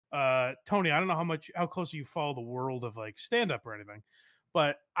Tony, I don't know how closely you follow the world of like stand up or anything,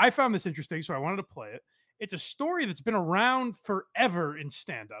 but I found this interesting, so I wanted to play it. It's a story that's been around forever in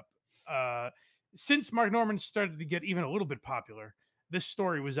stand up. Since Mark Norman started to get even a little bit popular, this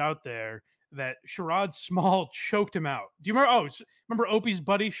story was out there that Sherrod Small choked him out. Do you remember? Oh, remember Opie's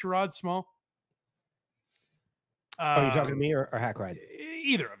buddy, Sherrod Small? Are you talking to me or Hack Ride?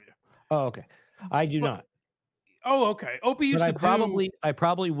 Either of you. Oh, okay. I do not. Oh, okay. Opie used to I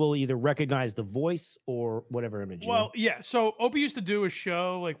probably will either recognize the voice or whatever image. Well, yeah. So Opie used to do a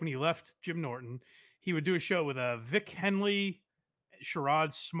show like when he left Jim Norton. He would do a show with Vic Henley,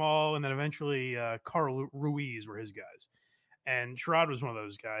 Sherrod Small, and then eventually Carl Ruiz were his guys. And Sherrod was one of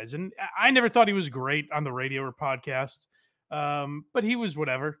those guys. And I never thought he was great on the radio or podcast, but he was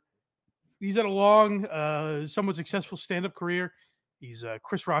whatever. He's had a long, somewhat successful stand-up career. He's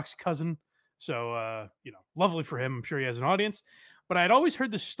Chris Rock's cousin. So, lovely for him. I'm sure he has an audience. But I'd always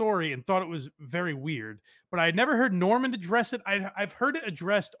heard the story and thought it was very weird. But I'd never heard Norman address it. I've heard it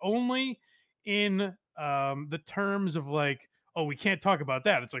addressed only in the terms of like, oh, we can't talk about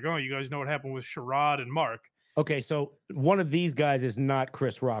that. It's like, oh, you guys know what happened with Sherrod and Mark. Okay, so one of these guys is not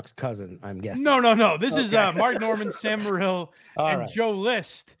Chris Rock's cousin, I'm guessing. No. This is Mark Norman, Sam Morrill, and Joe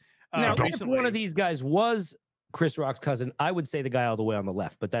List. Now, if one of these guys was Chris Rock's cousin, I would say the guy all the way on the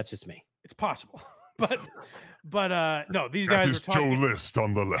left, but that's just me. It's possible. But no, these guys are talking. Joe List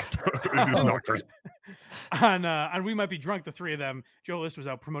on the left. It is not Chris. On We Might Be Drunk, the three of them, Joe List was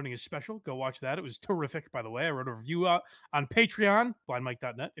out promoting his special. Go watch that. It was terrific, by the way. I wrote a review on Patreon,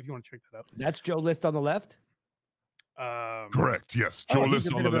 blindmike.net, if you want to check that out. That's Joe List on the left? Correct, yes. Joe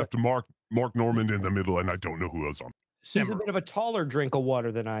List on the left, Mark Norman in the middle, and I don't know who else on. He's a bit of a taller drink of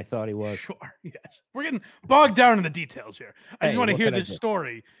water than I thought he was. Sure, yes. We're getting bogged down in the details here. I just want to hear this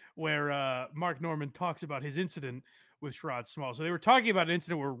story where Mark Norman talks about his incident with Sherrod Small. So they were talking about an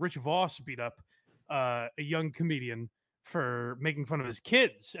incident where Rich Voss beat up a young comedian for making fun of his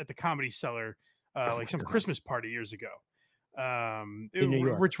kids at the Comedy Cellar, like some Christmas party years ago.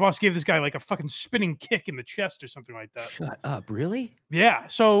 Rich Voss gave this guy like a fucking spinning kick in the chest or something like that. Shut up, really? Yeah.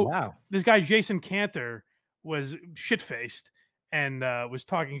 So this guy Jason Cantor was shit-faced and was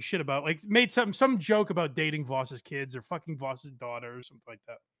talking shit about, like, made some joke about dating Voss's kids or fucking Voss's daughter or something like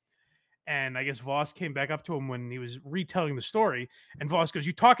that. And I guess Voss came back up to him when he was retelling the story, and Voss goes,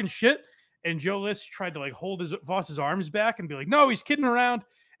 "You talking shit?" And Joe List tried to like hold Voss's arms back and be like, "No, he's kidding around."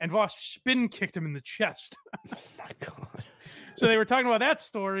 And Voss spin kicked him in the chest. Oh my God. So they were talking about that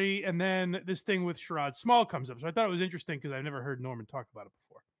story, and then this thing with Sherrod Small comes up. So I thought it was interesting because I've never heard Norman talk about it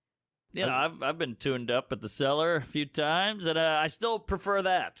before. You know, I've been tuned up at the Cellar a few times, and I still prefer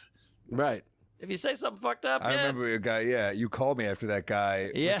that. Right. If you say something fucked up, I remember a guy, you called me after that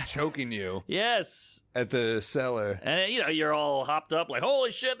guy was choking you. Yes. At the Cellar. And, you're all hopped up like, holy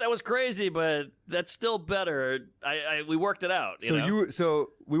shit, that was crazy, but that's still better. We worked it out, So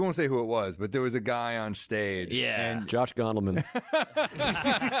we won't say who it was, but there was a guy on stage. Yeah. And Josh Gondelman.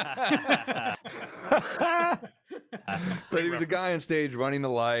 But he was a guy on stage running the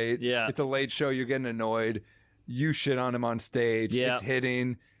light. Yeah. It's a late show. You're getting annoyed. You shit on him on stage. Yeah. It's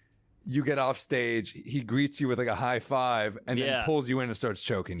hitting. You get off stage. He greets you with like a high five and then pulls you in and starts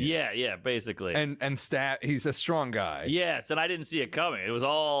choking you. Yeah, basically. And he's a strong guy. Yes, and I didn't see it coming. It was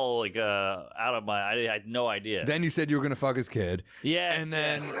all like out of I had no idea. Then you said you were gonna fuck his kid. Yes. And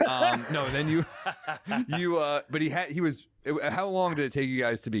then then you but he was. How long did it take you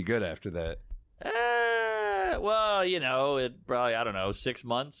guys to be good after that? Well, it probably, I don't know, 6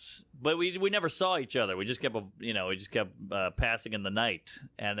 months. But we never saw each other. We just kept, passing in the night.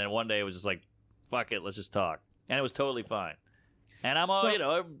 And then one day it was just like, fuck it, let's just talk. And it was totally fine. And I'm all,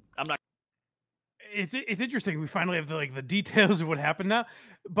 I'm not. It's interesting. We finally have the details of what happened now.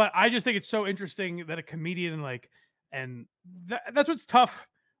 But I just think it's so interesting that a comedian that's what's tough.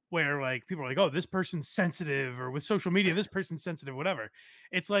 Where like people are like, oh, this person's sensitive, or with social media, this person's sensitive, whatever.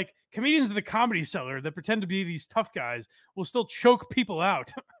 It's like comedians in the Comedy Cellar that pretend to be these tough guys will still choke people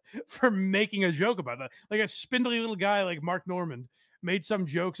out for making a joke about that. Like a spindly little guy like Mark Norman made some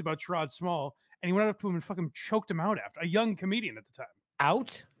jokes about Sherrod Small, and he went up to him and fucking choked him out after. A young comedian at the time.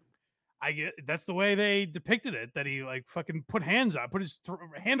 Out? I get that's the way they depicted it. That he like fucking put his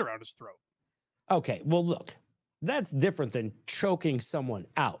hand around his throat. Okay, well look. That's different than choking someone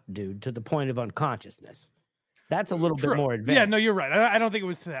out, dude, to the point of unconsciousness. That's a little bit more advanced. Yeah, no, you're right. I don't think it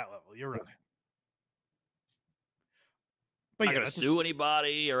was to that level. You're right. But I'm not going to sue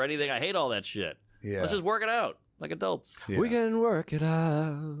anybody or anything. I hate all that shit. Yeah. Let's just work it out like adults. Yeah. We can work it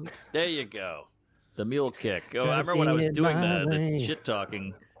out. There you go. The mule kick. Oh, I remember when I was doing the shit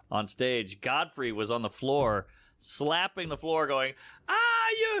talking on stage, Godfrey was on the floor slapping the floor going,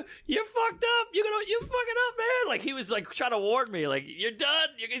 you fucked up. You fucking up, man. Like he was like trying to warn me, like you're done.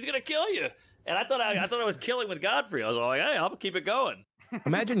 He's gonna kill you. And I thought I was killing with Godfrey. I was all like, hey, I'll keep it going.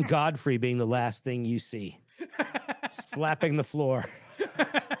 Imagine Godfrey being the last thing you see, slapping the floor.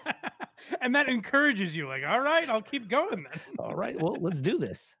 And that encourages you, like, all right, I'll keep going then. All right, well, let's do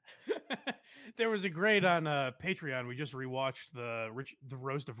this. There was a grade on Patreon. We just rewatched the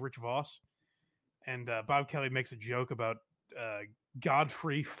roast of Rich Voss, and Bob Kelly makes a joke about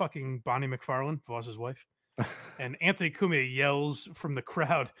Godfrey fucking Bonnie McFarlane, Voss's wife, and Anthony Cumia yells from the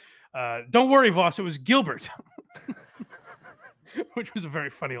crowd, "Don't worry, Voss, it was Gilbert," which was a very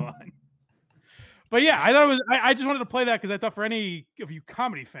funny line. But yeah, I thought it was. I just wanted to play that because I thought for any of you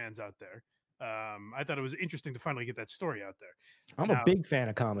comedy fans out there, I thought it was interesting to finally get that story out there. I'm a big fan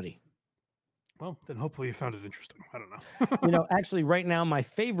of comedy. Well, then hopefully you found it interesting. I don't know. You know, actually, right now, my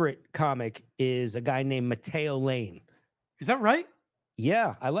favorite comic is a guy named Mateo Lane. Is that right?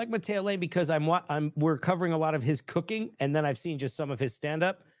 Yeah, I like Mateo Lane because we're covering a lot of his cooking, and then I've seen just some of his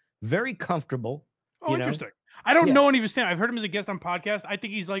stand-up. Very comfortable. Oh, interesting. I don't know any of his stand-up. I've heard him as a guest on podcasts. I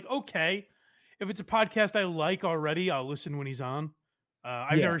think he's like, okay, if it's a podcast I like already, I'll listen when he's on.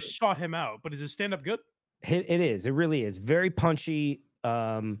 I've never sought him out, but is his stand-up good? It is. It really is. Very punchy.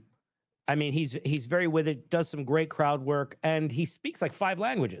 I mean, he's very with it, does some great crowd work, and he speaks like 5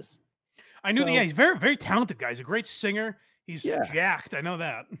 languages. I knew that. Yeah, he's very, very talented guy. He's a great singer. He's jacked. I know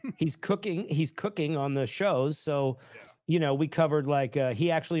that. He's cooking on the shows. So, you know, we covered like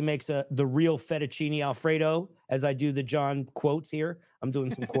he actually makes the real fettuccine Alfredo as I do the John quotes here. I'm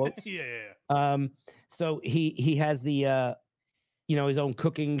doing some quotes. So he has the his own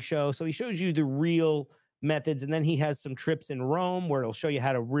cooking show. So he shows you the real methods, and then he has some trips in Rome where he'll show you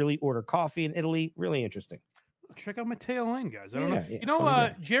how to really order coffee in Italy. Really interesting. Check out Mateo Lane, guys. I don't know. You know,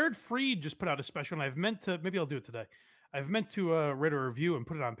 Jared Freed just put out a special, and I've meant to, maybe I'll do it today. I've meant to write a review and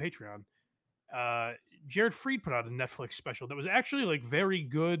put it on Patreon. Jared Freed put out a Netflix special that was actually like very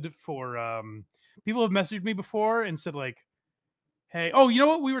good for people have messaged me before and said like, hey, oh, you know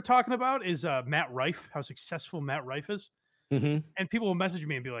what we were talking about is Matt Rife, how successful Matt Rife is. And people will message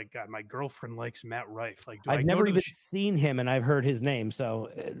me and be like, God, my girlfriend likes Matt Rife. Like, I've never even seen him, and I've heard his name, so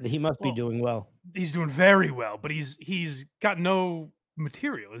he must be doing well. He's doing very well, but he's got no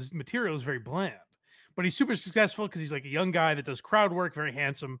material. His material is very bland, but he's super successful because he's like a young guy that does crowd work, very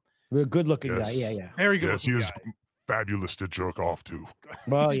handsome, a good-looking guy. Yeah, very good. Yes, he is fabulous to jerk off to.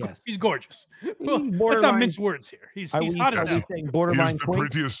 Well, he's gorgeous. Well, let's not mince words here. He's hot as hell. Borderline.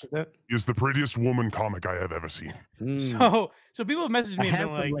 He is the prettiest woman comic I have ever seen. So people have messaged me and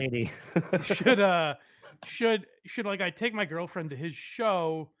been like, lady. should like I take my girlfriend to his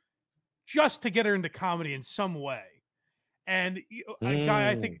show just to get her into comedy in some way? And a guy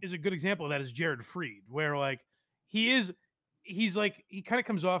I think is a good example of that is Jared Freed, where like he's like he kind of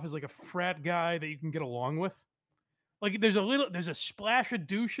comes off as like a frat guy that you can get along with. Like there's a splash of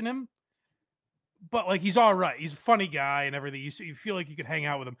douche in him, but like he's all right. He's a funny guy and everything. You feel like you could hang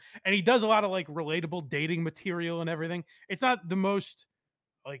out with him, and he does a lot of like relatable dating material and everything. It's not the most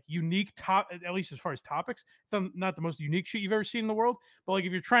like unique at least as far as topics. It's not the most unique shit you've ever seen in the world. But like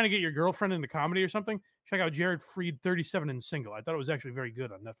if you're trying to get your girlfriend into comedy or something, check out Jared Freed 37 and Single. I thought it was actually very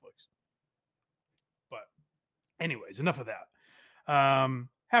good on Netflix. But anyways, enough of that.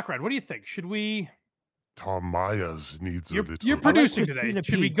 Hackrad, what do you think? Should we? Tom Myers needs a little. You're producing today.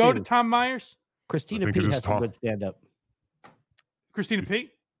 Should we go to Tom Myers? Christina P has some good stand-up. Christina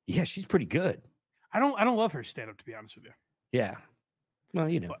P? Yeah, she's pretty good. I don't love her stand-up, to be honest with you. Yeah. Well,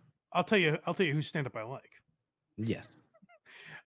 you know. But I'll tell you whose stand-up I like. Yes.